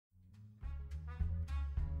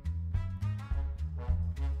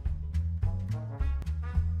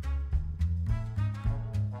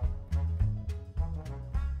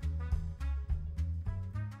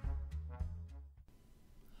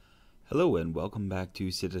Hello and welcome back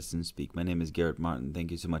to Citizen Speak. My name is Garrett Martin.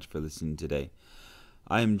 Thank you so much for listening today.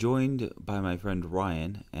 I am joined by my friend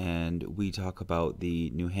Ryan, and we talk about the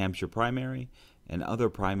New Hampshire primary and other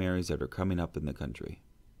primaries that are coming up in the country.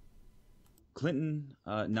 Clinton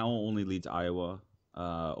now only leads Iowa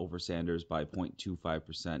over Sanders by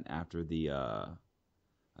 0.25% after the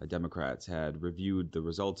Democrats had reviewed the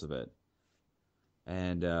results of it.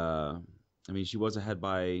 And she was ahead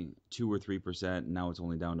by 2 or 3%. Now it's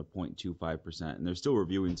only down to 0.25%, and they're still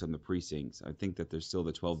reviewing some of the precincts. I think that there's still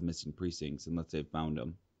the 12 missing precincts, unless they've found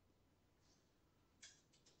them.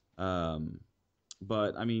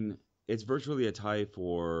 But it's virtually a tie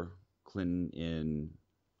for Clinton in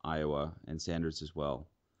Iowa and Sanders as well.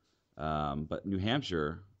 But New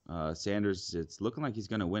Hampshire, Sanders, it's looking like he's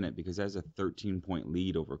going to win it because he has a 13-point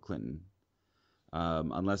lead over Clinton.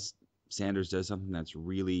 Unless Sanders does something that's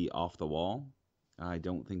really off the wall, I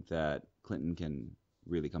don't think that Clinton can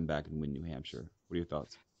really come back and win New Hampshire. What are your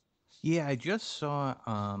thoughts? Yeah, I just saw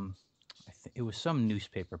it was some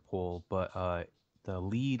newspaper poll, but the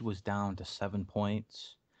lead was down to 7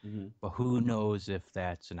 points. Mm-hmm. But who knows if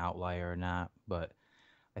that's an outlier or not? But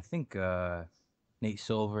I think Nate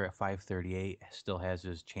Silver at 538 still has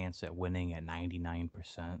his chance at winning at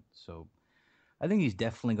 99%. So I think he's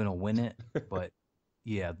definitely going to win it. But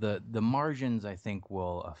yeah, the margins I think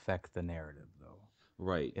will affect the narrative though.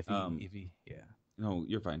 Right. If he yeah. No,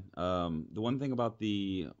 you're fine. The one thing about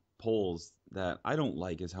the polls that I don't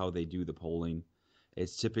like is how they do the polling.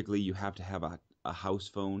 It's typically you have to have a house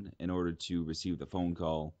phone in order to receive the phone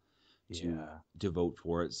call to Yeah. to vote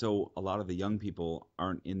for it. So a lot of the young people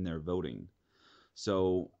aren't in there voting.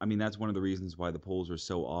 So that's one of the reasons why the polls are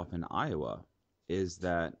so off in Iowa, is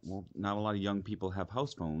that not a lot of young people have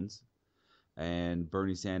house phones, and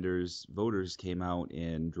Bernie Sanders voters came out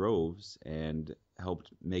in droves and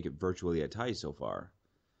helped make it virtually a tie so far.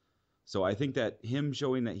 So I think that him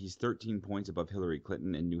showing that he's 13 points above Hillary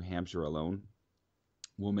Clinton in New Hampshire alone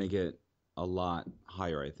will make it a lot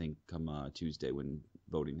higher, I think, come Tuesday when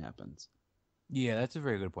voting happens. Yeah, that's a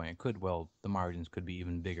very good point. The margins could be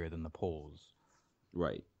even bigger than the polls.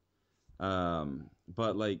 Right. But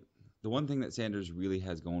the one thing that Sanders really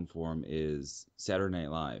has going for him is Saturday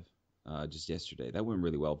Night Live. Just yesterday, that went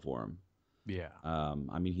really well for him. Yeah.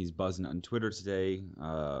 He's buzzing on Twitter today.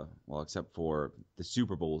 Except for the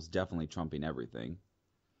Super Bowl is definitely trumping everything.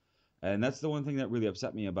 And that's the one thing that really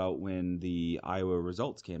upset me about when the Iowa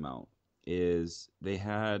results came out, is they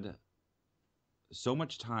had so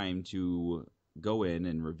much time to go in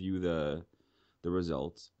and review the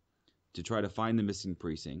results, to try to find the missing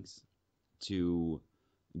precincts, to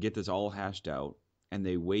get this all hashed out, and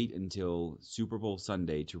they wait until Super Bowl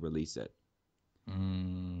Sunday to release it.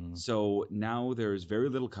 Mm, So now there's very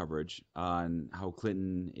little coverage on how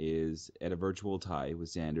Clinton is at a virtual tie with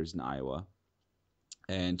Sanders in Iowa.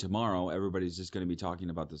 And tomorrow, everybody's just going to be talking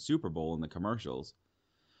about the Super Bowl and the commercials.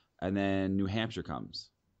 And then New Hampshire comes.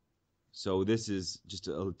 So this is just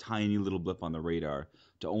a tiny little blip on the radar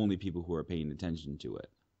to only people who are paying attention to it.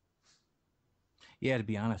 yeah, to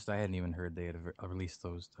be honest, I hadn't even heard they had released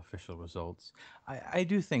those official results. I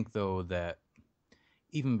do think, though, that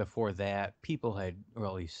even before that, people had, or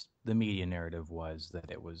at least the media narrative was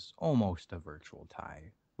that it was almost a virtual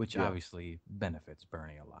tie, which Yeah. obviously benefits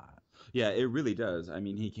Bernie a lot. Yeah, it really does.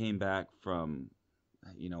 He came back from,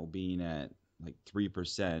 being at like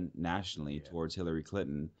 3% nationally Yeah. towards Hillary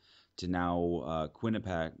Clinton to now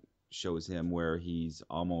Quinnipiac shows him where he's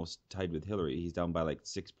almost tied with Hillary. He's down by like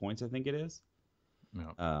 6 points, I think it is.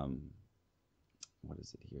 Yeah. Um, what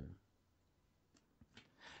is it here?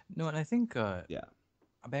 No, and I think Yeah.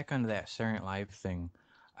 back onto that Saturday Night Live thing,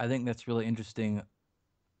 I think that's really interesting.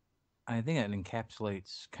 I think it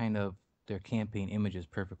encapsulates kind of their campaign images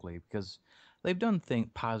perfectly because they've done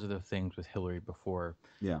positive things with Hillary before,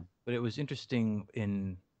 Yeah. but it was interesting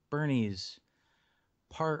in Bernie's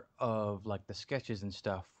part of like the sketches and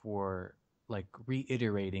stuff for like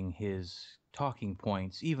reiterating his talking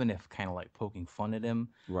points, even if kind of like poking fun at him.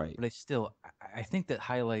 Right. But I think that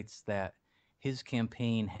highlights that his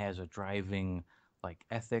campaign has a driving like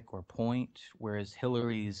ethic or point, whereas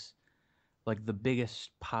Hillary's like the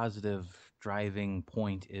biggest positive driving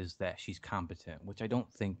point is that she's competent, which I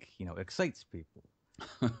don't think, excites people.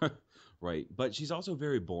 Right. But she's also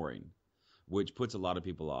very boring, which puts a lot of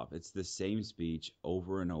people off. It's the same speech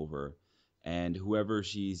over and over, and whoever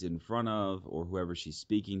she's in front of or whoever she's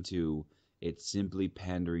speaking to, it's simply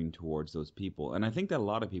pandering towards those people. And I think that a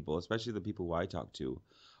lot of people, especially the people who I talk to,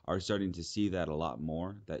 are starting to see that a lot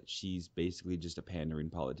more, that she's basically just a pandering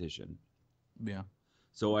politician. Yeah.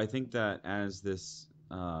 So I think that as this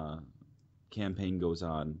campaign goes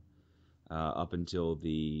on, up until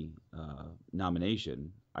the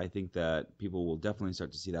nomination. I think that people will definitely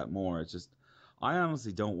start to see that more. It's just, I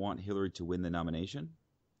honestly don't want Hillary to win the nomination.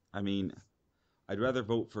 I mean, I'd rather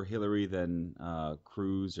vote for Hillary than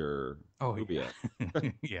Cruz or Oh Rubio.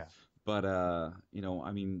 yeah, yeah. But I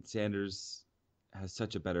mean, Sanders has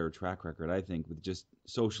such a better track record, I think, with just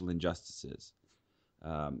social injustices.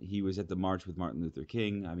 He was at the march with Martin Luther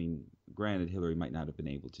King. I mean, granted, Hillary might not have been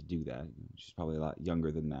able to do that. She's probably a lot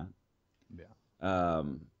younger than that. Yeah.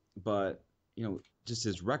 Um, but just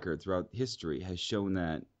his record throughout history has shown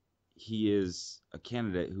that he is a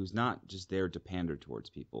candidate who's not just there to pander towards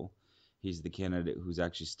people. He's the candidate who's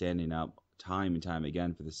actually standing up time and time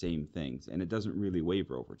again for the same things, and it doesn't really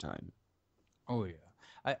waver over time. Oh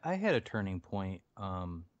yeah. I had a turning point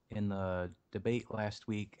in the debate last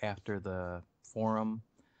week after the forum.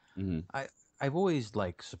 Hmm. I I've always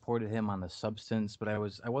like supported him on the substance, but I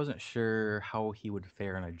wasn't sure how he would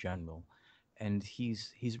fare in a general. And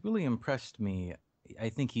he's really impressed me. I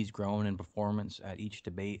think he's grown in performance at each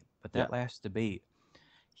debate, but Yeah, that last debate,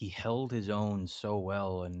 he held his own so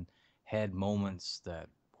well and had moments that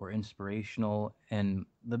were inspirational. And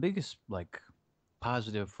the biggest like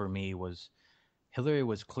positive for me was Hillary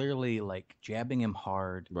was clearly like jabbing him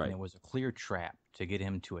hard, and right, it was a clear trap to get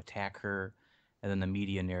him to attack her. And then the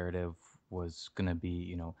media narrative was going to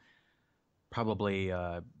be, probably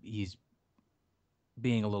he's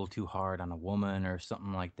being a little too hard on a woman or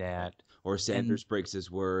something like right. that. Or And Sanders breaks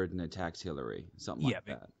his word and attacks Hillary, something like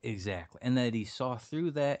yeah, that. exactly. And that he saw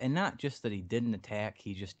through that, and not just that he didn't attack,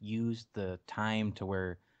 he just used the time to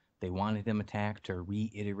where they wanted him attacked to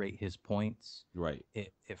reiterate his points. Right,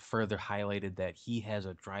 It further highlighted that he has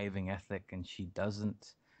a driving ethic and she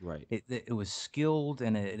doesn't. right. It was skilled,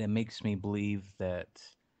 and it makes me believe that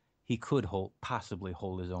he could possibly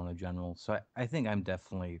hold his own in general. So I think I'm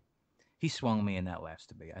definitely he swung me in that last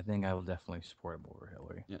debate. I think I will definitely support him over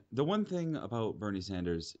Hillary. Yeah. The one thing about Bernie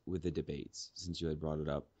Sanders with the debates, since you had brought it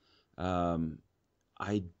up, um,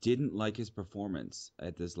 I didn't like his performance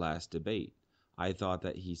at this last debate. I thought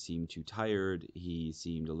that he seemed too tired. He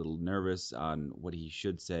seemed a little nervous on what he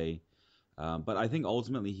should say. But I think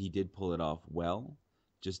ultimately he did pull it off well,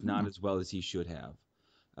 just not Hmm. as well as he should have.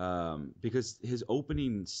 Because his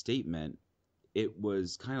opening statement, it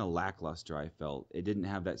was kind of lackluster, I felt. It didn't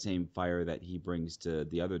have that same fire that he brings to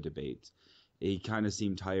the other debates. He kind of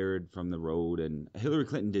seemed tired from the road, and Hillary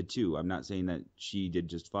Clinton did too. I'm not saying that she did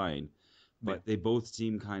just fine, Yeah. but they both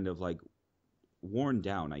seem kind of like worn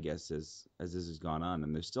down, I guess, as this has gone on,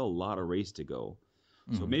 and there's still a lot of race to go.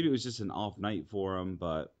 So Hmm. maybe it was just an off night for him,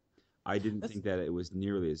 but I didn't That's think that it was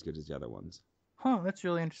nearly as good as the other ones. That's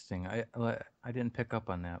really interesting. I didn't pick up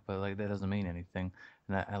on that, but like that doesn't mean anything.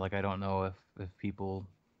 And I don't know if people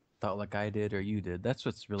thought like I did or you did. That's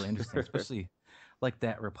what's really interesting, especially like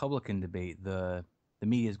that Republican debate. The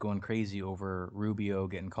media is going crazy over Rubio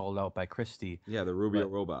getting called out by Christie, Yeah, the Rubio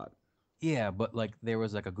but robot. yeah, but like there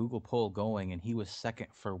was like a Google poll going, and he was second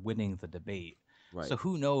for winning the debate. Right. So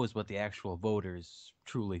who knows what the actual voters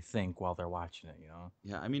truly think while they're watching it, you know?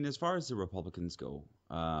 Yeah, I mean, as far as the Republicans go,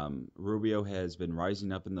 Rubio has been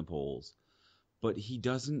rising up in the polls, but he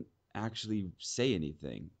doesn't actually say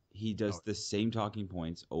anything. He does Oh. the same talking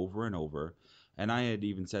points over and over. And I had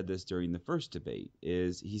even said this during the first debate,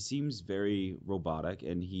 is he seems very robotic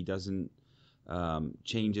and he doesn't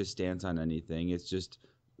change his stance on anything. It's just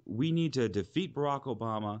we need to defeat Barack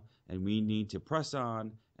Obama and we need to press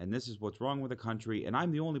on and this is what's wrong with the country and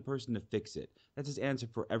I'm the only person to fix it. That's his answer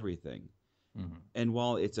for everything. Hmm. And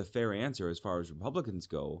while it's a fair answer as far as Republicans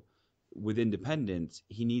go, with independents,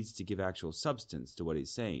 he needs to give actual substance to what he's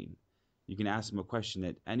saying. You can ask him a question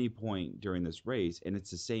at any point during this race, and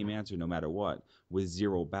it's the same answer no matter what, with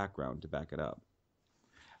zero background to back it up.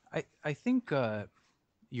 I think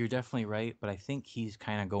you're definitely right, but I think he's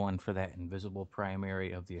kind of going for that invisible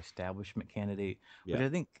primary of the establishment candidate, which Yeah, I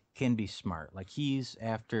think can be smart. Like he's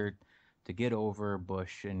after to get over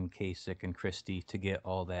Bush and Kasich and Christie to get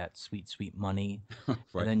all that sweet, sweet money, and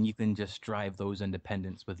right, then you can just drive those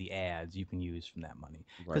independents with the ads you can use from that money.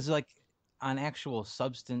 right. Because like on actual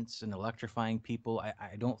substance and electrifying people,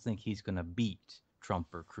 I don't think he's going to beat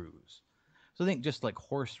Trump or Cruz. So I think just like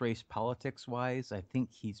horse race politics wise, I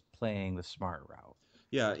think he's playing the smart route.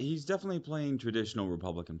 Yeah, he's definitely playing traditional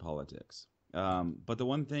Republican politics. But the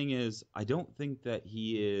one thing is, I don't think that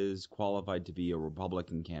he is qualified to be a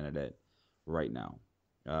Republican candidate right now.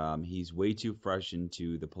 He's way too fresh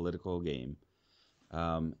into the political game.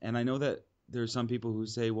 And I know that there's some people who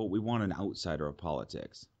say, well, we want an outsider of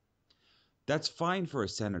politics. That's fine for a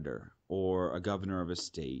senator or a governor of a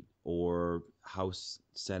state or House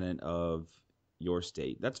Senate of your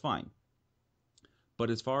state. That's fine. But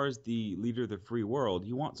as far as the leader of the free world,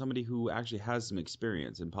 you want somebody who actually has some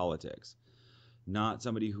experience in politics, not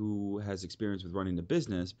somebody who has experience with running a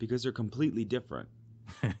business because they're completely different.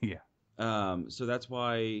 Yeah. So that's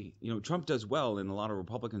why, Trump does well, and a lot of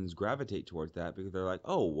Republicans gravitate towards that because they're like,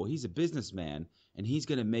 oh, well, he's a businessman and he's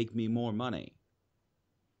going to make me more money.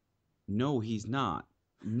 No, he's not.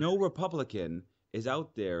 No Republican is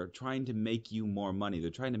out there trying to make you more money. They're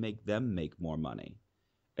trying to make them make more money.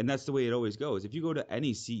 And that's the way it always goes. If you go to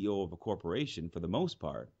any CEO of a corporation, for the most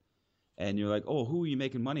part, and you're like, oh, who are you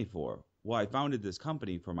making money for? Well, I founded this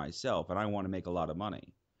company for myself and I want to make a lot of money.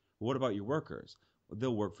 Well, what about your workers? Well,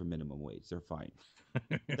 they'll work for minimum wage. They're fine.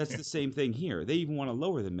 That's the same thing here. They even want to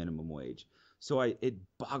lower the minimum wage. So it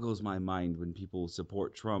boggles my mind when people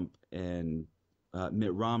support Trump and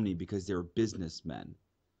Mitt Romney because they're businessmen.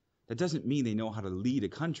 That doesn't mean they know how to lead a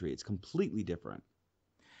country. It's completely different.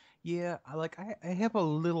 Yeah, I have a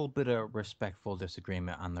little bit of respectful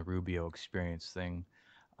disagreement on the Rubio experience thing.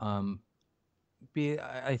 Um,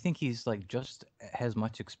 I think he's like just as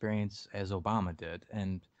much experience as Obama did,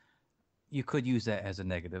 and you could use that as a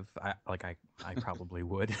negative. I probably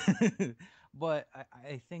would, but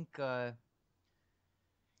I think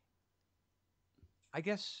I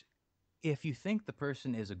guess if you think the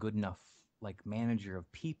person is a good enough like manager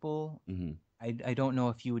of people, Hmm. I don't know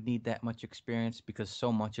if you would need that much experience because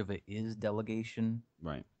so much of it is delegation.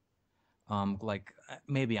 Right.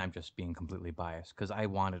 Maybe I'm just being completely biased because I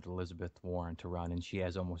wanted Elizabeth Warren to run and she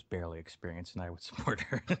has almost barely experience and I would support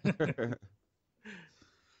her.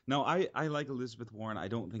 No, I like Elizabeth Warren. I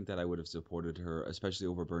don't think that I would have supported her, especially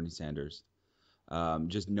over Bernie Sanders.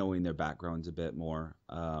 Just knowing their backgrounds a bit more,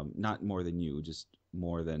 not more than you, just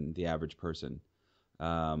more than the average person.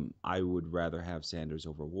 I would rather have Sanders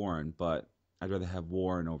over Warren, but I'd rather have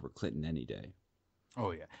Warren over Clinton any day.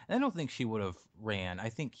 Oh yeah, and I don't think she would have ran. I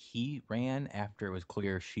think he ran after it was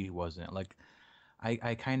clear she wasn't. Like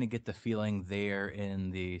I kind of get the feeling they're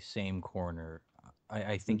in the same corner.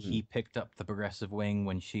 I think Hmm. he picked up the progressive wing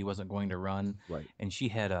when she wasn't going to run, Right. and she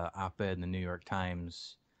had a op-ed in the New York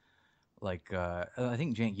Times. I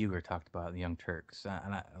think Cenk Uygur talked about it in the Young Turks,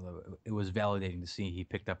 it was validating to see he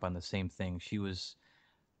picked up on the same thing. She was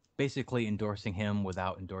basically endorsing him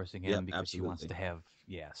without endorsing him Yep, because she wants absolutely.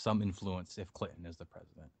 to have some influence if Clinton is the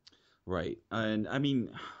president. Right. And I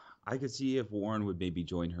mean, I could see if Warren would maybe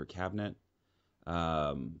join her cabinet,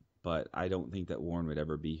 but I don't think that Warren would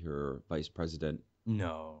ever be her vice president,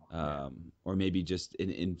 No, yeah, or maybe just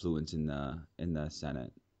an influence in the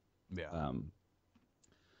Senate. yeah. Um,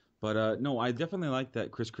 but no, I definitely like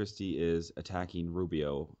that Chris Christie is attacking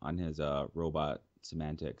Rubio on his robot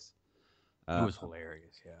semantics. It Uh, was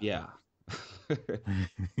hilarious. yeah. Yeah.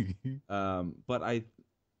 But I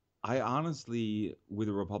honestly, with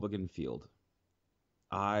a Republican field,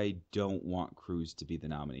 I don't want Cruz to be the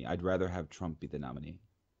nominee. I'd rather have Trump be the nominee.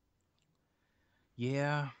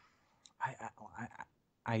 Yeah, I,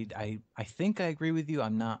 I, I think I agree with you.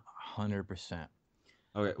 I'm not 100%. Okay,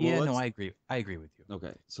 well Yeah, no, let's. I agree. I agree with you.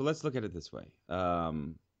 Okay, so let's look at it this way.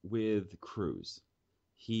 With Cruz,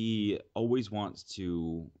 he always wants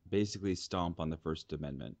to basically stomp on the First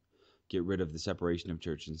Amendment, get rid of the separation of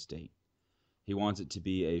church and state. He wants it to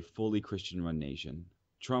be a fully Christian run nation.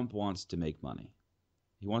 Trump wants to make money.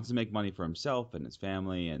 He wants to make money for himself and his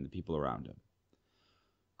family and the people around him.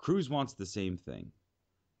 Cruz wants the same thing,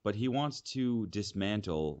 but he wants to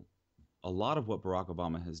dismantle a lot of what Barack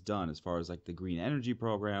Obama has done as far as like the green energy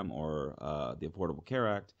program or the Affordable Care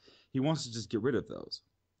Act. He wants to just get rid of those,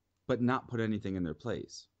 but not put anything in their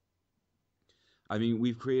place. I mean,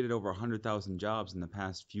 we've created over 100,000 jobs in the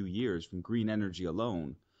past few years from green energy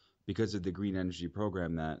alone because of the green energy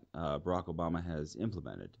program that Barack Obama has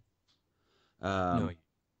implemented. No, Um,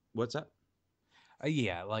 what's that?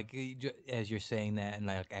 yeah, as you're saying that, and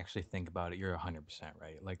I like, actually think about it, you're 100%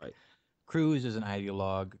 right. Like Right. Cruz is an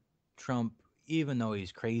ideologue. Trump, even though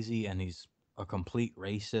he's crazy and he's a complete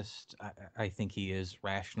racist, I think he is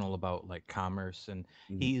rational about like commerce, and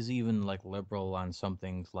Hmm. he's even like liberal on some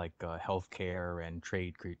things like healthcare and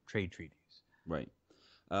trade treaties. Right.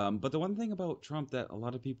 But the one thing about Trump that a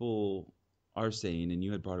lot of people are saying, and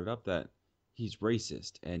you had brought it up, that he's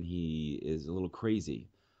racist and he is a little crazy.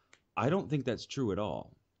 I don't think that's true at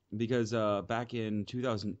all. Because back in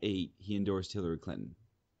 2008, he endorsed Hillary Clinton.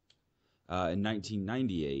 In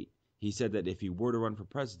 1998, he said that if he were to run for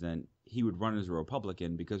president, he would run as a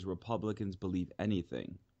Republican because Republicans believe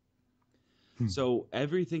anything. Hmm. So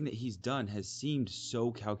everything that he's done has seemed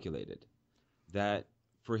so calculated that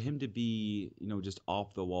for him to be, just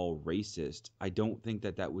off the wall racist, I don't think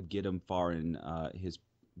that that would get him far in his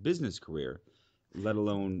business career, let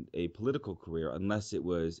alone a political career, unless it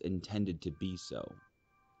was intended to be so.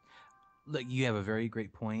 Like you have a very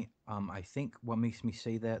great point. I think what makes me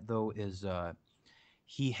say that though is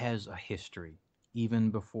he has a history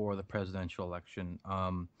even before the presidential election.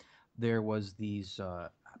 There was these.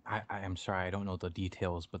 I am sorry, I don't know the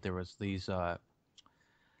details, but there was these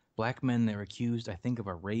black men that were accused, I think, of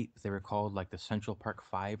a rape. They were called like the Central Park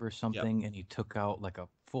Five or Yep. something, and he took out like a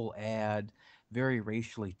full ad, very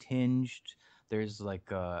racially tinged. There's like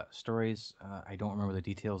stories. I don't remember the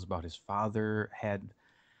details about his father had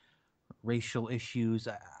racial issues.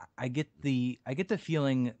 I get the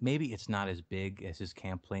feeling maybe it's not as big as his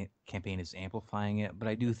campaign is amplifying it, but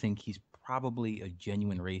I do think he's probably a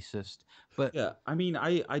genuine racist. But Yeah, I mean,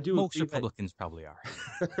 I do most agree that Republicans probably are.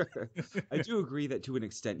 I do agree that to an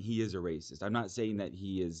extent he is a racist. I'm not saying that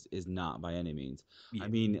he is not by any means. I Yeah.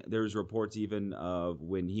 mean, there's reports even of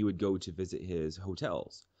when he would go to visit his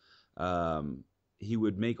hotels. Um, he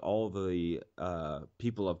would make all the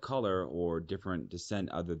people of color or different descent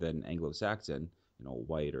other than Anglo-Saxon,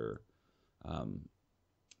 white um,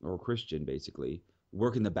 or Christian, basically,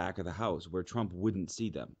 work in the back of the house where Trump wouldn't see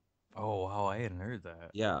them. Oh wow, I hadn't heard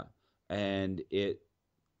that. Yeah, and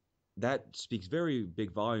that speaks very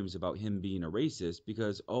big volumes about him being a racist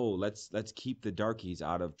because let's keep the darkies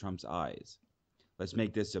out of Trump's eyes. Let's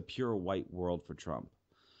make this a pure white world for Trump.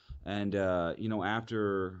 And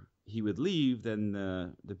after he would leave, then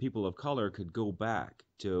the people of color could go back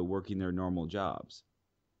to working their normal jobs.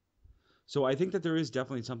 So I think that there is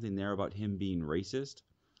definitely something there about him being racist.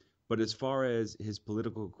 But as far as his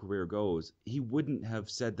political career goes, he wouldn't have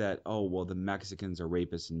said that, oh, well, the Mexicans are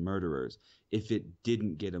rapists and murderers if it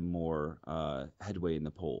didn't get him more headway in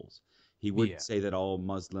the polls. He wouldn't Yeah. say that all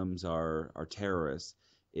Muslims are terrorists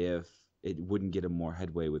if it wouldn't get him more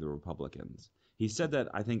headway with the Republicans. He said that,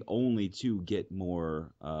 I think, only to get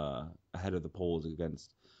more ahead of the polls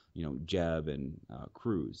against, Jeb and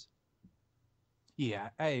Cruz. Yeah,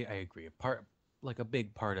 I agree. A part like a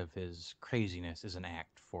big part of his craziness is an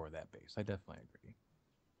act for that base. I definitely agree.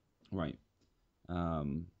 Right.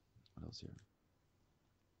 What else here?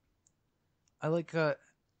 I like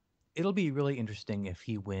it'll be really interesting if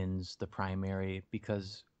he wins the primary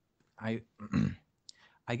because I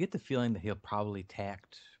I get the feeling that he'll probably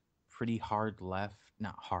tact pretty hard left,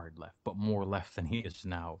 not hard left, but more left than he is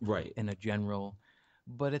now Right. in a general.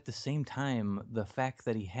 But at the same time, the fact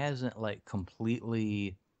that he hasn't like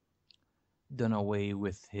completely done away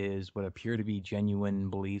with his what appear to be genuine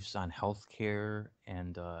beliefs on healthcare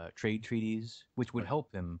and trade treaties, which would Right.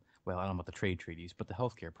 help him. Well, I don't know about the trade treaties, but the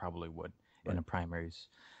healthcare probably would in Right. the primaries.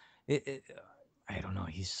 It I don't know.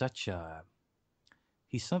 He's some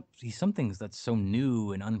things that's so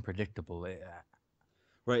new and unpredictable.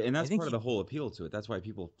 Right, and I that's think part of he. the whole appeal to it. That's why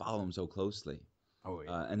people follow him so closely, Oh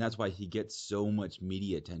yeah. and that's why he gets so much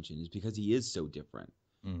media attention. Is because he is so different.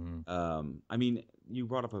 Hmm. I mean, you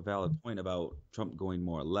brought up a valid point about Trump going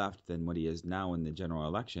more left than what he is now in the general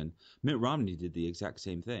election. Mitt Romney did the exact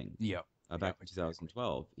same thing Yep. back Yep. in Exactly.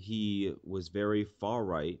 2012. He was very far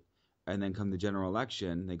right, and then come the general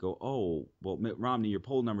election, they go, "Oh, well, Mitt Romney, your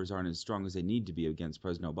poll numbers aren't as strong as they need to be against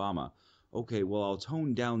President Obama." Okay, well, I'll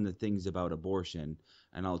tone down the things about abortion,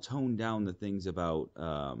 and I'll tone down the things about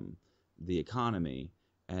the economy,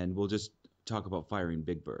 and we'll just talk about firing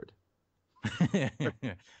Big Bird.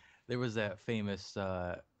 There was that famous.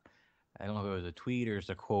 I don't know if it was a tweet or it's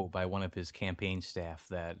a quote by one of his campaign staff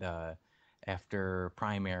that after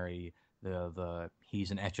primary, the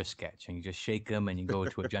he's an etch a sketch, and you just shake him and you go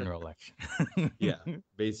to a general election. Yeah,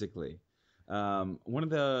 basically. One of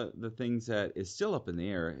the things that is still up in the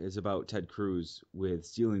air is about Ted Cruz with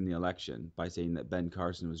stealing the election by saying that Ben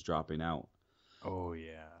Carson was dropping out. Oh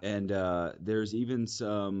yeah. And there's even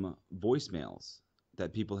some voicemails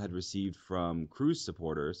that people had received from Cruz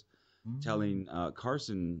supporters Mm. telling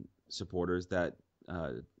Carson supporters that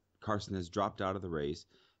uh, Carson has dropped out of the race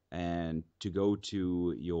and to go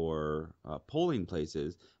to your polling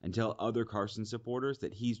places and tell other Carson supporters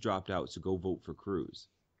that he's dropped out, so go vote for Cruz.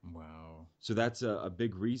 Wow. So that's a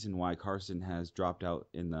big reason why Carson has dropped out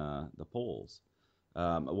in the polls.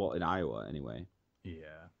 Well, in Iowa anyway.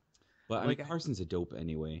 Yeah. But I mean, Like Carson's a dope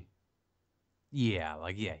anyway. yeah,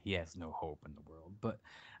 like yeah, he has no hope in the world. But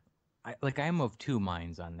I'm of two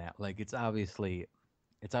minds on that. Like it's obviously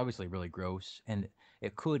really gross and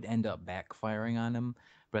it could end up backfiring on him,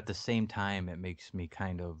 but at the same time it makes me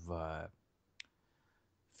kind of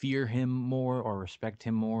fear him more or respect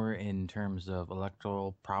him more in terms of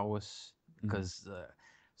electoral prowess Mhm. because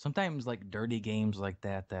sometimes like dirty games like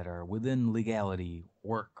that are within legality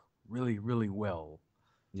work really well.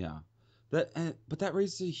 Yeah, but that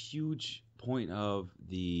raises a huge point of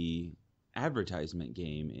the advertisement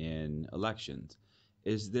game in elections.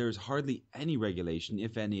 is there's hardly any regulation,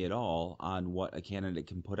 if any at all, on what a candidate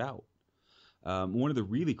can put out. One of the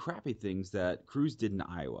really crappy things that Cruz did in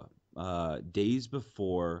Iowa, days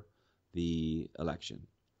before the election,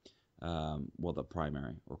 well, the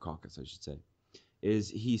primary or caucus, I should say, is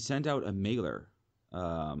he sent out a mailer,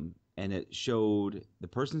 and it showed the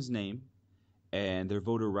person's name and their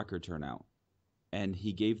voter record turnout, and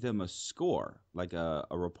he gave them a score, like a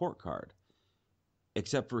report card.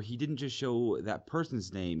 Except for he didn't just show that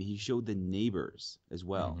person's name; he showed the neighbors as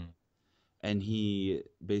well. Hmm. And he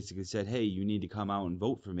basically said, "Hey, you need to come out and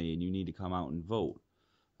vote for me, and you need to come out and vote."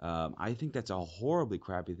 I think that's a horribly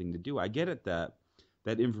crappy thing to do. I get it that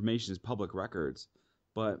that information is public records,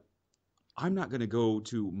 but I'm not going to go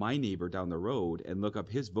to my neighbor down the road and look up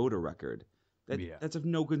his voter record. Yeah. That's of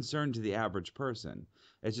no concern to the average person.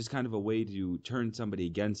 It's just kind of a way to turn somebody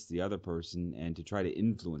against the other person and to try to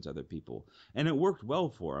influence other people. And it worked well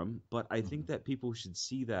for him, but I think Hmm. that people should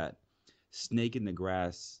see that snake in the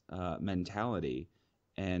grass mentality.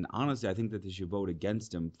 And honestly, I think that they should vote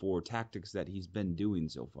against him for tactics that he's been doing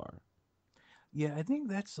so far. Yeah, I think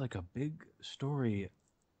that's like a big story.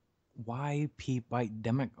 Why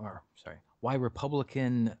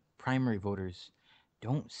Republican primary voters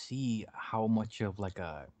don't see how much of like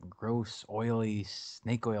a gross, oily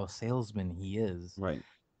snake oil salesman he is. Right.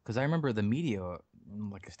 Because I remember the media,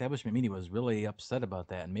 like establishment media, was really upset about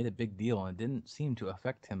that and made a big deal, and it didn't seem to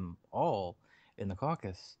affect him all in the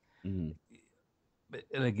caucus. Hmm. But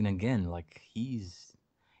like, and again, like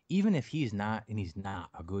even if he's not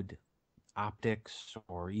a good optics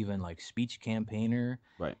or even like speech campaigner,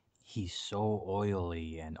 Right. he's so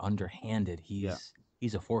oily and underhanded. Yeah.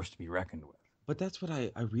 He's a force to be reckoned with. But that's what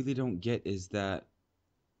I really don't get is that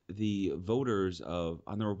the voters of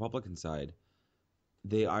on the Republican side,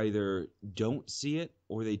 they either don't see it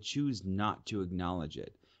or they choose not to acknowledge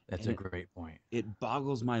it. That's And a it, great point. it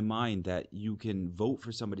boggles my mind that you can vote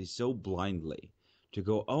for somebody so blindly to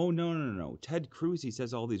go, oh, no, no, no, no. Ted Cruz, he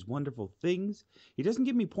says all these wonderful things. He doesn't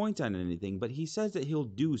give me points on anything, but he says that he'll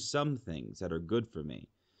do some things that are good for me.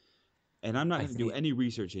 And I'm not I going to do think any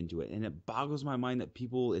research into it. And it boggles my mind that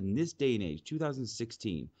people in this day and age,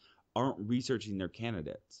 2016, aren't researching their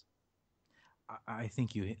candidates. I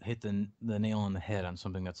think you hit the nail on the head on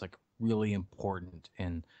something that's like really important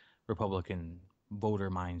in Republican voter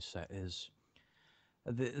mindset is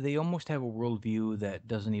they almost have a worldview that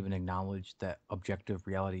doesn't even acknowledge that objective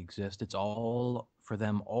reality exists. It's all for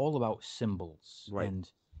them all about symbols, Right. and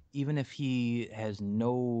even if he has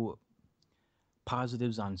no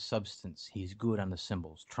positives on substance, he's good on the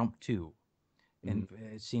symbols. Trump too. Hmm. And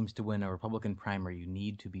it seems to win a Republican primary, you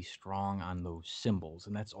need to be strong on those symbols,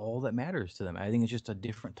 and that's all that matters to them. I think it's just a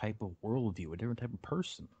different type of worldview, a different type of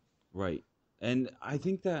person. Right. And I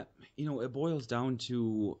think that, it boils down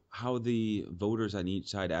to how the voters on each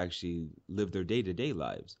side actually live their day to day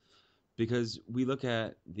lives. Because we look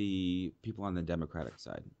at the people on the Democratic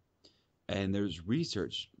side, and there's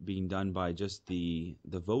research being done by just the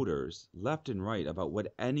voters left and right about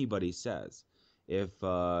what anybody says. If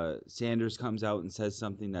Sanders comes out and says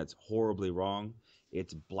something that's horribly wrong,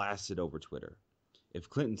 it's blasted over Twitter. If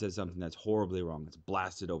Clinton says something that's horribly wrong, it's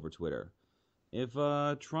blasted over Twitter. If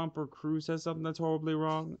Trump or Cruz says something that's horribly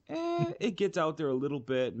wrong, it gets out there a little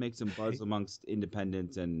bit, makes some buzz amongst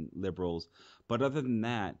independents and liberals. But other than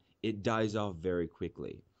that, it dies off very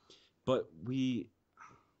quickly. But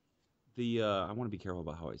I want to be careful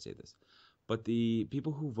about how I say this, but the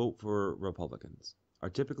people who vote for Republicans are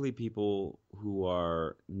typically people who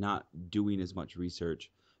are not doing as much research,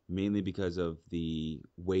 mainly because of the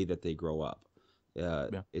way that they grow up.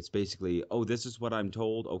 Yeah. It's basically, oh, this is what I'm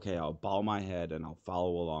told. Okay, I'll bow my head and I'll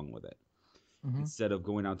follow along with it Hmm. instead of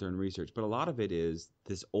going out there and research. But a lot of it is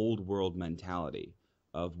this old world mentality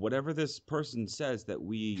of whatever this person says that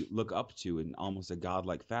we look up to in almost a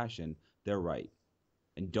godlike fashion, they're right.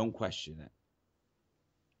 And don't question it.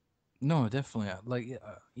 No, definitely.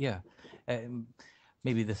 Yeah. Um,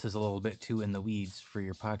 maybe this is a little bit too in the weeds for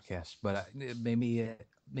your podcast, but maybe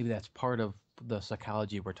that's part of the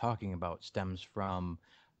psychology we're talking about stems from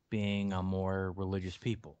being a more religious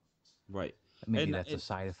people. Right. Maybe And that's a it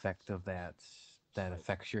side effect of that right.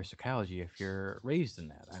 affects your psychology if you're raised in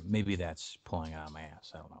that. Maybe that's pulling out of my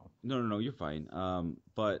ass. I don't know. No, no, no, you're fine.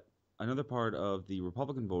 But another part of the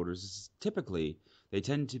Republican voters is typically they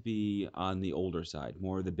tend to be on the older side,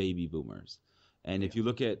 more the baby boomers. And Yeah. if you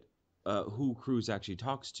look at who Cruz actually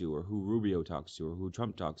talks to, or who Rubio talks to, or who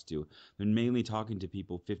Trump talks to, they're mainly talking to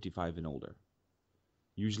people 55 and older,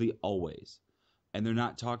 usually always. And they're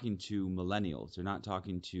not talking to millennials. They're not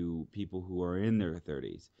talking to people who are in their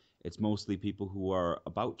 30s. It's mostly people who are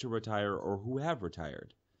about to retire or who have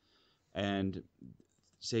retired. And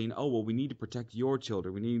saying, "Oh, well, we need to protect your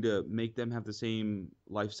children. We need to make them have the same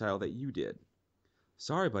lifestyle that you did."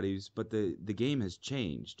 Sorry, buddies, but the game has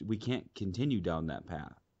changed. We can't continue down that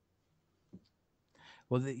path.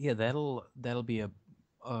 Well, yeah, that'll be a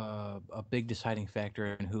big deciding factor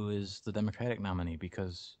in who is the Democratic nominee,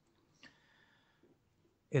 because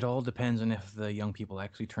it all depends on if the young people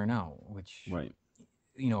actually turn out, which Right.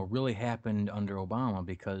 really happened under Obama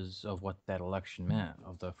because of what that election meant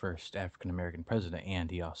of the first African American president,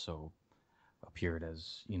 and he also appeared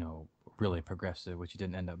as really progressive, which he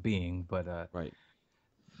didn't end up being. But Right.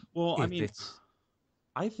 Well, I if mean, it's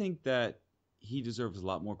I think that he deserves a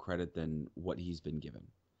lot more credit than what he's been given.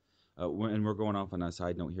 And we're going off on a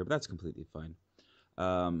side note here, but that's completely fine.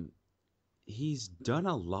 Um, he's done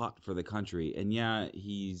a lot for the country, and yeah,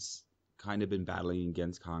 he's kind of been battling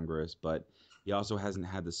against Congress, but he also hasn't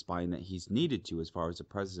had the spine that he's needed to as far as the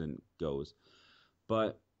president goes.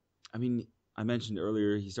 But I mean, I mentioned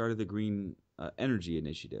earlier he started the Green Energy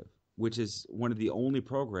Initiative, which is one of the only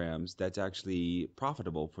programs that's actually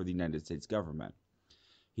profitable for the United States government.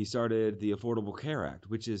 He started the Affordable Care Act,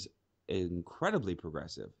 which is incredibly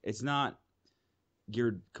progressive. It's not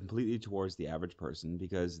geared completely towards the average person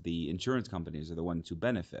because the insurance companies are the ones who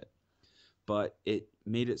benefit. But it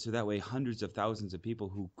made it so that way hundreds of thousands of people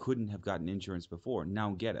who couldn't have gotten insurance before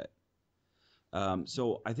now get it.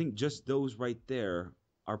 So I think just those right there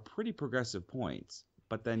are pretty progressive points.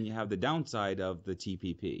 But then you have the downside of the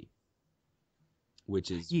TPP,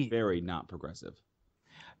 which is yeah, very not progressive.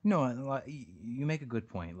 no, you make a good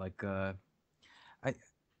point. Like I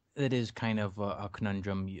it is kind of a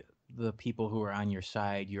conundrum. The people who are on your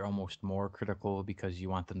side, you're almost more critical because you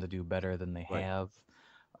want them to do better than they Right. have.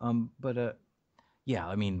 But yeah,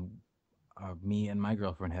 I mean, me and my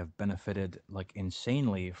girlfriend have benefited like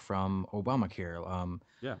insanely from Obamacare.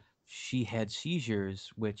 Yeah. She had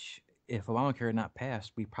seizures, which if Obamacare had not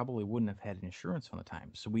passed, we probably wouldn't have had insurance on the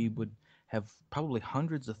time. So we would have probably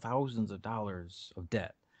hundreds of thousands of dollars of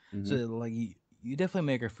debt. So Hmm. like you definitely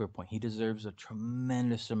make her fair point. He deserves a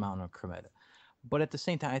tremendous amount of credit. But at the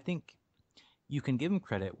same time, I think you can give him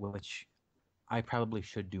credit, which I probably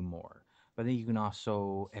should do more. But then you can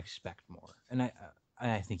also expect more, and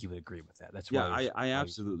I think you would agree with that. That's Yeah, why I why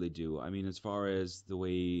absolutely do. I mean, as far as the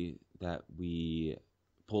way that we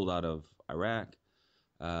pulled out of Iraq,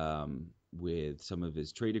 with some of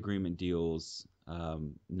his trade agreement deals,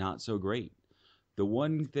 not so great. The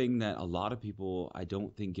one thing that a lot of people I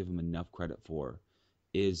don't think give him enough credit for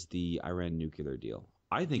is the Iran nuclear deal.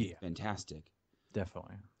 I think it's yeah, fantastic.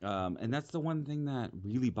 definitely. And that's the one thing that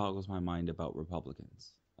really boggles my mind about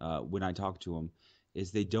Republicans when I talk to them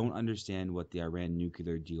is they don't understand what the Iran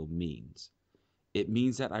nuclear deal means. It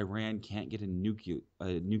means that Iran can't get a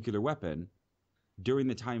nuclear weapon during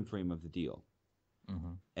the time frame of the deal.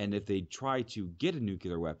 Hmm. And if they try to get a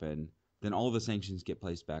nuclear weapon, then all the sanctions get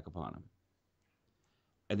placed back upon them.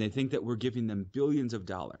 And they think that we're giving them billions of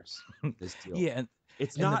dollars with this deal. Yeah,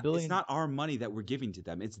 It's and the not it's billion. not our money that we're giving to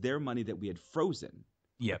them. It's their money that we had frozen.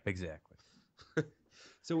 Yep, exactly.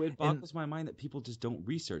 So it And boggles my mind that people just don't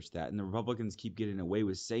research that and the Republicans keep getting away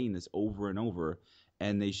with saying this over and over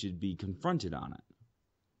and they should be confronted on it.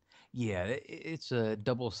 yeah, it's a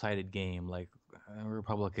double-sided game. Like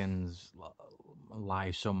Republicans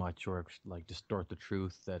lie so much or like distort the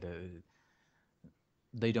truth that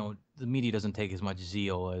they don't. The media doesn't take as much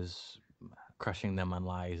zeal as crushing them on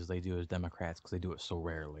lies as they do as Democrats because they do it so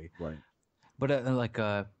rarely. Right. But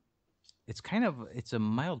it's a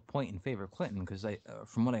mild point in favor of Clinton because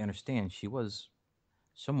from what I understand, she was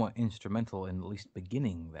somewhat instrumental in at least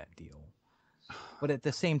beginning that deal. But at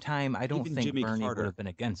the same time, I don't Even think Jimmy Bernie would Carter, have been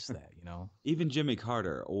against that. You know? even Jimmy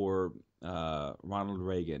Carter or Ronald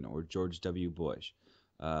Reagan or George W. Bush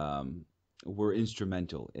um, were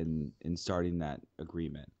instrumental in starting that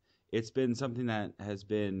agreement. It's been something that has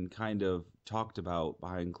been kind of talked about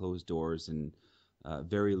behind closed doors and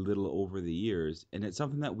very little over the years, and it's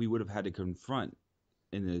something that we would have had to confront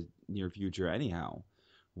in the near future anyhow,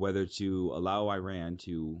 whether to allow Iran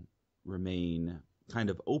to remain kind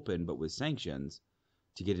of open but with sanctions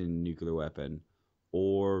to get a nuclear weapon,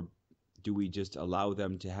 or do we just allow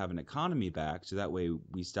them to have an economy back so that way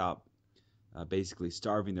we stop basically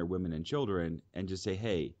starving their women and children and just say,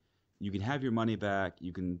 hey, you can have your money back,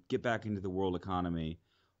 you can get back into the world economy,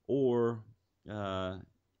 or uh,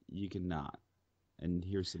 you cannot. And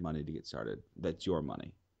here's some money to get started. That's your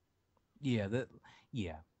money. Yeah,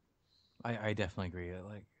 yeah, I definitely agree.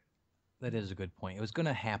 Like that is a good point. It was going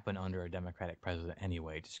to happen under a Democratic president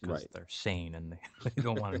anyway, just because Right. they're sane and they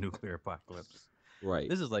don't want a nuclear apocalypse. Right.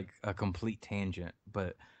 This is like a complete tangent,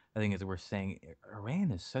 but I think as we're saying,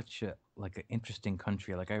 Iran is such a like an interesting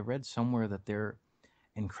country. Like I read somewhere that they're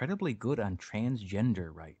incredibly good on transgender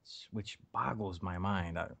rights, which boggles my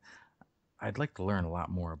mind. I'd like to learn a lot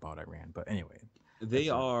more about Iran, but anyway, They that's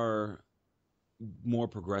a are more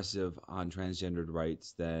progressive on transgendered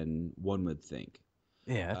rights than one would think.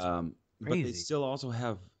 yeah, that's But they crazy. still also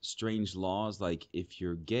have strange laws, like if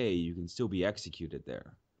you're gay, you can still be executed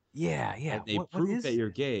there. Yeah, And yeah. they What prove that is you're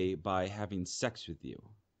gay by having sex with you.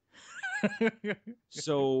 that?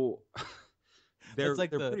 So That's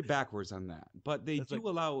like they're the pretty backwards on that. But they that's like do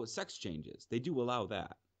allow sex changes. They do allow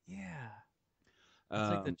that. yeah. That's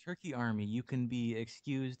like the Um, Turkey army. You can be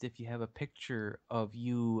excused if you have a picture of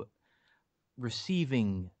you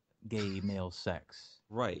receiving gay male sex.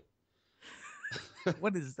 right.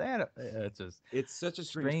 What is that? It's a It's such a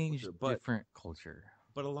strange strange, culture, different culture.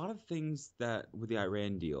 but a lot of things that with the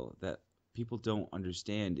Iran deal that people don't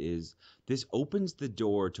understand is this opens the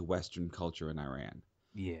door to Western culture in Iran.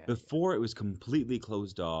 Yeah, yeah. Before it was completely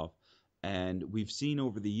closed off, and we've seen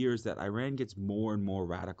over the years that Iran gets more and more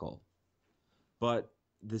radical. But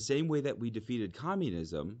the same way that we defeated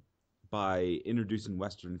communism by introducing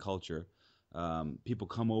Western culture, people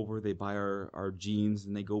come over, they buy our jeans,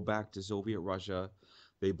 and they go back to Soviet Russia.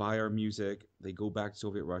 They buy our music, they go back to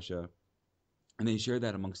Soviet Russia, and they share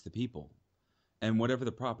that amongst the people. And whatever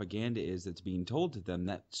the propaganda is that's being told to them,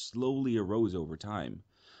 that slowly erodes over time.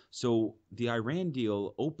 So the Iran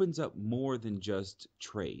deal opens up more than just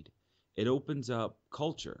trade, it opens up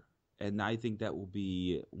culture. And I think that will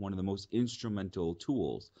be one of the most instrumental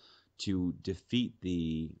tools to defeat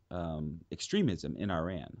the extremism in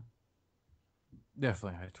Iran.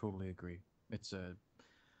 Definitely, I totally agree. It's a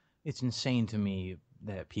it's insane to me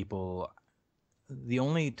that people the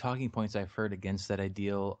only talking points I've heard against that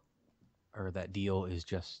ideal or that deal is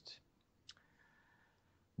just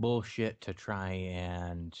bullshit to try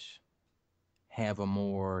and have a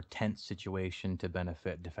more tense situation to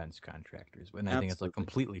benefit defense contractors. And I think it's like Absolutely.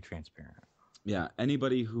 completely transparent. Yeah,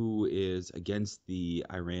 anybody who is against the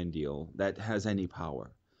Iran deal that has any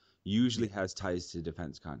power usually Yeah. has ties to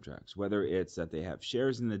defense contracts, whether it's that they have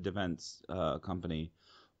shares in the defense company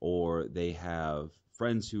or they have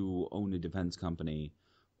friends who own a defense company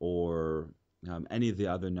or any of the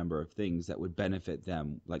other number of things that would benefit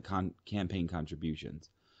them, like campaign contributions.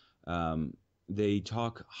 Um, they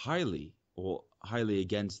talk highly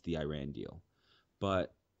against the Iran deal,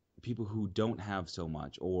 but people who don't have so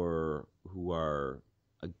much or who are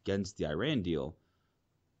against the Iran deal,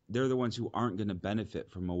 they're the ones who aren't going to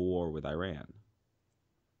benefit from a war with Iran.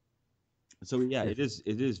 So yeah, Def-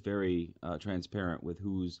 it is very transparent with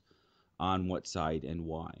who's on what side and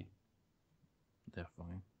why.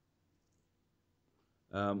 Definitely.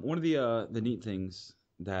 One of the neat things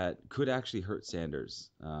that could actually hurt Sanders,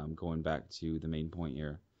 going back to the main point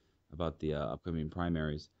here about the upcoming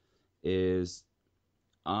primaries, is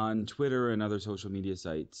on Twitter and other social media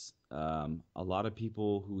sites, a lot of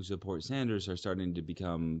people who support Sanders are starting to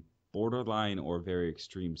become borderline or very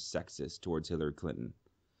extreme sexist towards Hillary Clinton.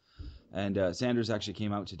 And Sanders actually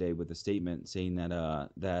came out today with a statement saying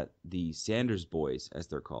that the Sanders boys, as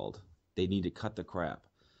they're called, they need to cut the crap.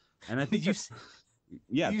 And I think Did you that's say,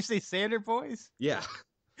 yeah, did you say Sander boys? yeah,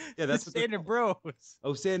 yeah. That's what they're Sander called. Bros.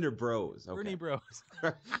 Oh, Sander Bros. Bernie Okay, Bros.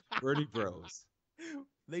 Bernie Bros.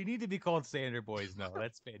 They need to be called Sander boys now.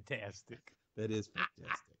 That's fantastic. That is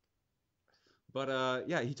fantastic. But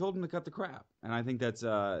yeah, he told him to cut the crap, and I think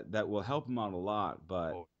that will help him out a lot.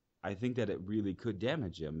 But Oh, I think that it really could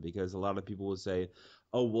damage him because a lot of people will say,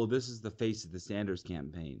 "Oh, well, this is the face of the Sanders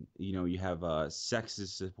campaign. You know, you have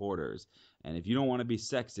sexist supporters, and if you don't want to be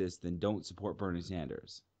sexist, then don't support Bernie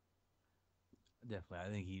Sanders." definitely. I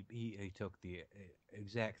think he took the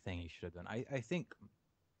exact thing he should have done. I think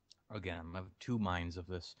again, I have two minds of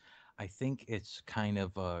this. I think it's kind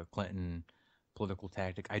of a Clinton political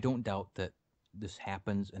tactic. I don't doubt that this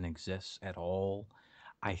happens and exists at all.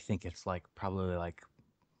 I think it's like probably like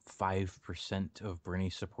 5% of Bernie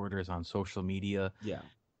supporters on social media. Yeah,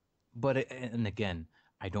 But and again,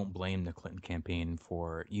 I don't blame the Clinton campaign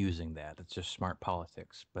for using that. It's just smart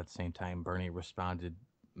politics. But at the same time, Bernie responded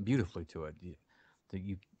beautifully to it.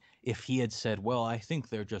 You, if he had said, "Well, I think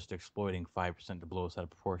they're just exploiting 5% to blow us out of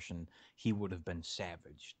proportion," he would have been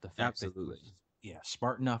savage. The fact that he absolutely. was, yeah,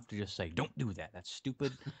 smart enough to just say, "Don't do that. That's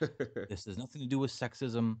stupid. This has nothing to do with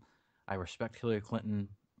sexism. I respect Hillary Clinton."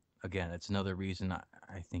 Again, it's another reason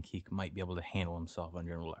I think he might be able to handle himself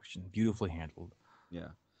under an election. Beautifully handled. Yeah,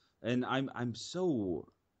 and I'm so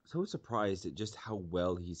surprised at just how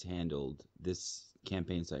well he's handled this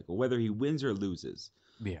campaign cycle, whether he wins or loses.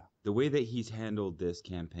 Yeah, The way that he's handled this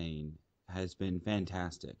campaign has been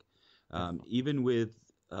fantastic. definitely. Even with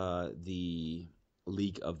the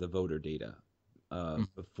leak of the voter data Mhm.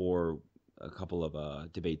 before a couple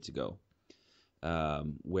of debates ago,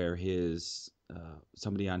 where his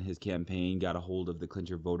somebody on his campaign got a hold of the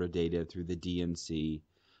clincher voter data through the DNC,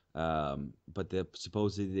 but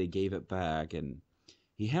supposedly they gave it back, and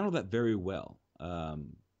he handled that very well.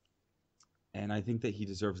 And I think that he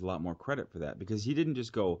deserves a lot more credit for that, because he didn't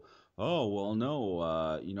just go, "Oh, well, no,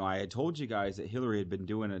 I had told you guys that Hillary had been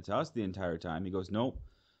doing it to us the entire time." He goes, "Nope,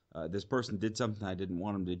 this person did something I didn't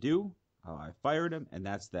want him to do. I fired him, and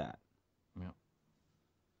that's that." Yeah.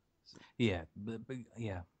 Yeah,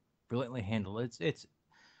 yeah, brilliantly handled.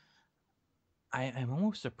 I'm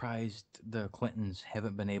almost surprised the Clintons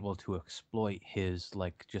haven't been able to exploit his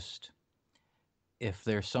like just if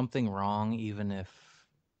there's something wrong, even if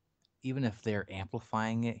they're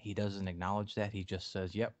amplifying it, he doesn't acknowledge that. He just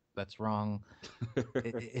says, "Yep, that's wrong."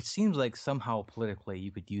 It seems like somehow politically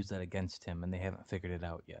you could use that against him, and they haven't figured it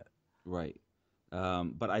out yet. Right.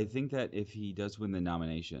 But I think that if he does win the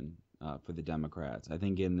nomination for the Democrats, I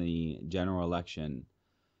think in the general election,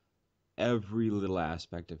 every little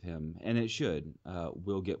aspect of him, and it should,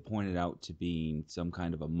 will get pointed out to being some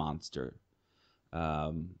kind of a monster.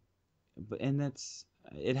 Um, and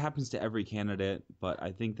it happens to every candidate, but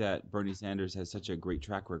I think that Bernie Sanders has such a great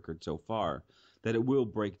track record so far that it will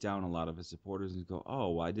break down a lot of his supporters and go,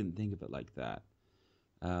 "Oh, well, I didn't think of it like that."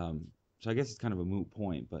 Um, so I guess it's kind of a moot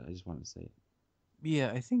point, but I just wanted to say it.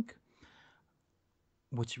 Yeah, I think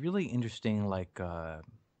what's really interesting, like I'm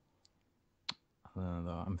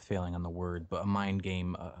failing on the word, but a mind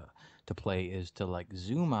game to play is to like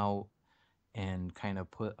zoom out and kind of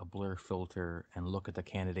put a blur filter and look at the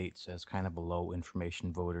candidates as kind of a low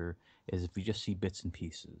information voter, is if you just see bits and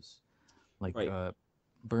pieces. Like Right,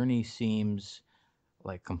 Bernie seems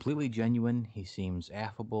like completely genuine. He seems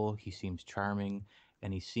affable. He seems charming,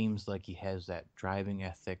 and he seems like he has that driving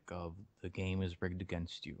ethic of the game is rigged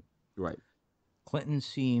against you. right. Clinton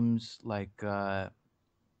seems like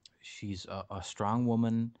she's a strong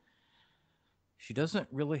woman. She doesn't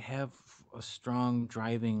really have a strong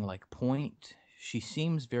driving like point. She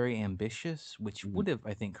seems very ambitious, which Mhm. would have,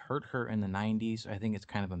 I think, hurt her in the '90s. I think it's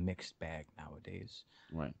kind of a mixed bag nowadays.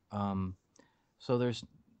 Right, Um, so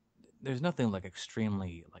there's nothing like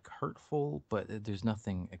extremely like hurtful, but there's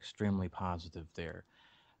nothing extremely positive there.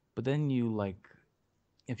 But then you like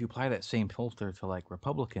if you apply that same filter to like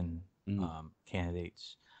Republican mhm,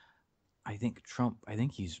 candidates, I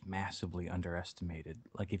think he's massively underestimated.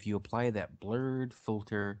 Like if you apply that blurred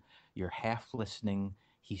filter, you're half listening.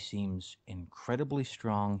 He seems incredibly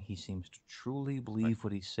strong. He seems to truly right, believe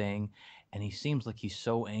what he's saying, and he seems like he's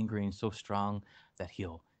so angry and so strong that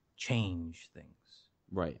he'll change things.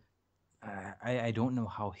 right. I don't know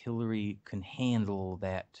how Hillary can handle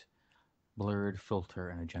that blurred filter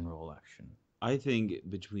in a general election. I think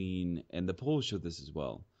and the polls show this as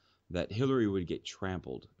well, that Hillary would get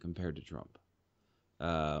trampled compared to Trump.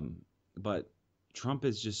 Um, but Trump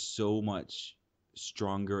is just so much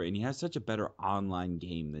stronger, and he has such a better online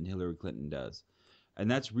game than Hillary Clinton does. And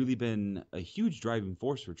that's really been a huge driving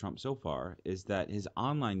force for Trump so far, is that his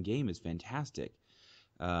online game is fantastic.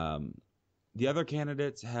 Um, the other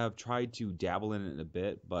candidates have tried to dabble in it a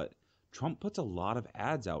bit, but Trump puts a lot of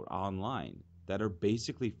ads out online that are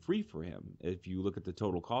basically free for him. If you look at the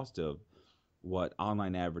total cost of what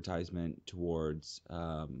online advertisement towards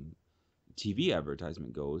TV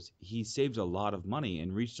advertisement goes, he saved a lot of money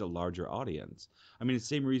and reached a larger audience. I mean, it's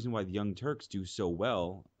the same reason why the Young Turks do so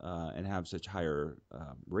well and have such higher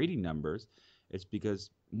rating numbers. It's because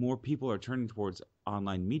more people are turning towards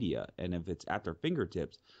online media, and if it's at their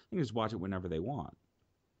fingertips, they can just watch it whenever they want.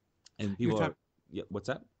 And You're people are, talking yeah, what's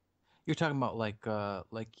that? you're talking about like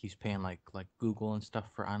he's paying like Google and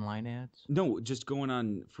stuff for online ads, No, just going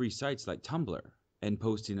on free sites like Tumblr and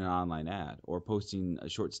posting an online ad, or posting a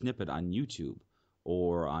short snippet on YouTube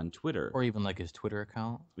or on Twitter. or even like his Twitter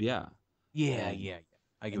account. Yeah. Yeah, And yeah, yeah.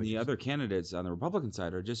 I get And what the you're other saying. candidates on the Republican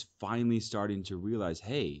side are just finally starting to realize,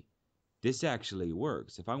 hey, this actually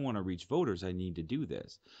works. If I want to reach voters, I need to do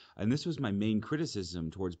this. And this was my main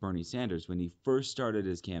criticism towards Bernie Sanders when he first started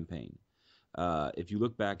his campaign. If you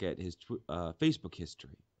look back at his Facebook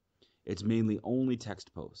history, it's mainly only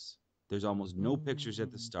text posts. There's almost no pictures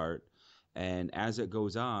at the Mm, start. And as it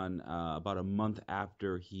goes on, about a month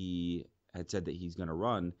after he had said that he's going to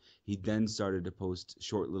run, he then started to post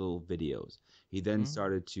short little videos. He then mm.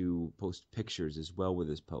 started to post pictures as well with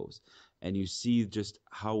his posts. And you see just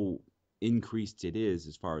how increased it is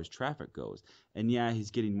as far as traffic goes. And yeah,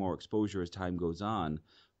 he's getting more exposure as time goes on.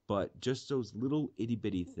 But just those little itty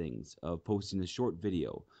bitty things of posting a short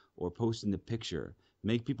video or posting a picture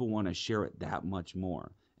make people want to share it that much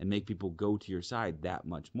more and make people go to your side that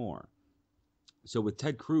much more. So with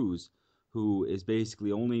Ted Cruz, who is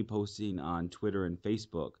basically only posting on Twitter and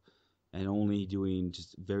Facebook and only doing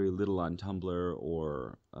just very little on Tumblr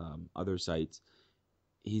or other sites,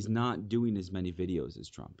 he's not doing as many videos as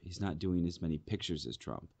Trump. He's not doing as many pictures as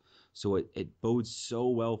Trump. So it bodes so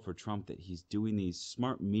well for Trump that he's doing these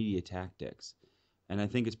smart media tactics. And I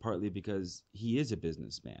think it's partly because he is a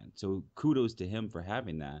businessman. So kudos to him for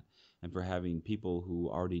having that and for having people who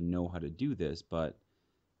already know how to do this. But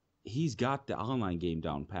he's got the online game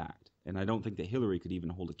down packed. And I don't think that Hillary could even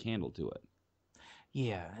hold a candle to it.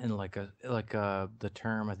 Yeah, and the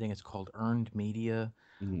term, I think it's called earned media.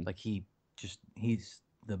 Mm-hmm. Like he's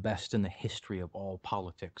the best in the history of all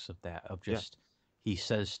politics of that, of Yeah. just he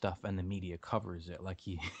says stuff and the media covers it. Like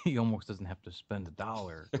he almost doesn't have to spend a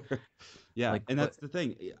dollar. Yeah, Like and but that's the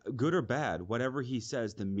thing. Good or bad, whatever he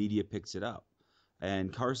says, the media picks it up.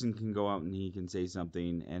 And Carson can go out and he can say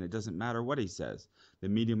something, and it doesn't matter what he says. The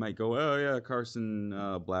media might go, "Oh yeah, Carson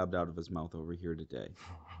blabbed out of his mouth over here today."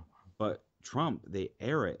 But Trump, they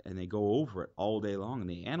air it and they go over it all day long and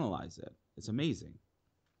they analyze it. It's amazing.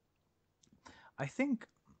 I think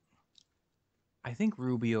I think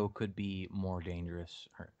Rubio could be more dangerous.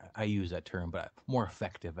 Or I use that term, but more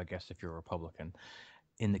effective, I guess, if you're a Republican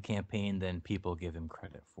in the campaign than people give him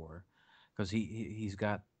credit for, because he's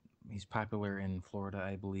popular in Florida,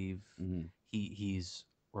 I believe. Hmm. He's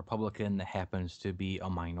Republican that happens to be a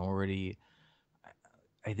minority.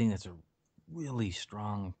 I think that's a really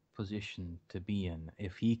strong position to be in.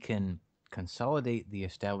 If he can consolidate the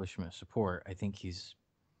establishment support, I think I he's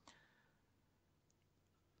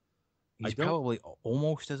don't. probably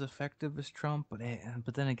almost as effective as Trump, but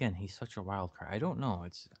then again, he's such a wild card. I don't know.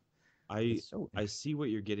 I It's so I see what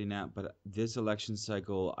you're getting at, but this election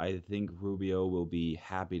cycle, I think Rubio will be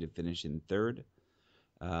happy to finish in third.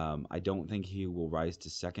 I don't think he will rise to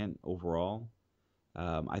second overall.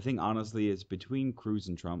 I think honestly it's between Cruz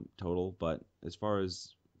and Trump total, but as far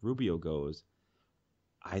as Rubio goes,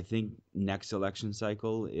 I think next election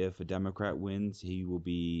cycle, if a Democrat wins, he will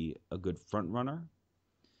be a good front runner.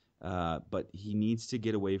 But he needs to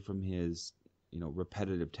get away from his,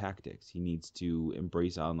 repetitive tactics. He needs to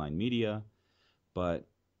embrace online media. But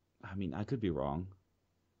I mean, I could be wrong.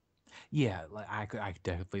 yeah. Like I could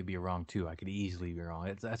definitely be wrong too. I could easily be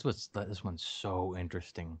wrong. This one's so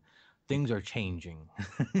interesting. Things are changing.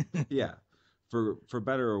 Yeah, for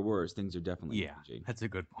better or worse, things are definitely Yeah, changing. that's a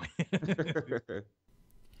good point.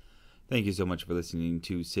 Thank you so much for listening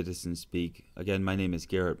to Citizen Speak. Again, my name is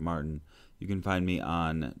Garrett Martin. You can find me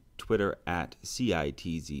on Twitter at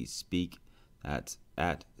CITZSpeak. That's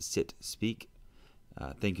at SitSpeak.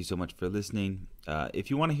 Thank you so much for listening. If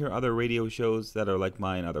you want to hear other radio shows that are like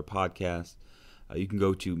mine, other podcasts, you can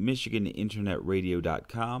go to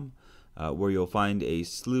MichiganInternetRadio.com, where you'll find a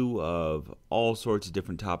slew of all sorts of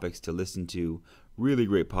different topics to listen to. Really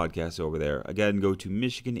great podcasts over there. Again, go to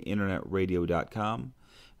MichiganInternetRadio.com.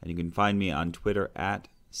 And you can find me on Twitter at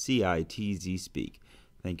CITZSpeak.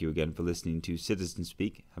 Thank you again for listening to Citizen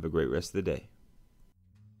Speak. Have a great rest of the day.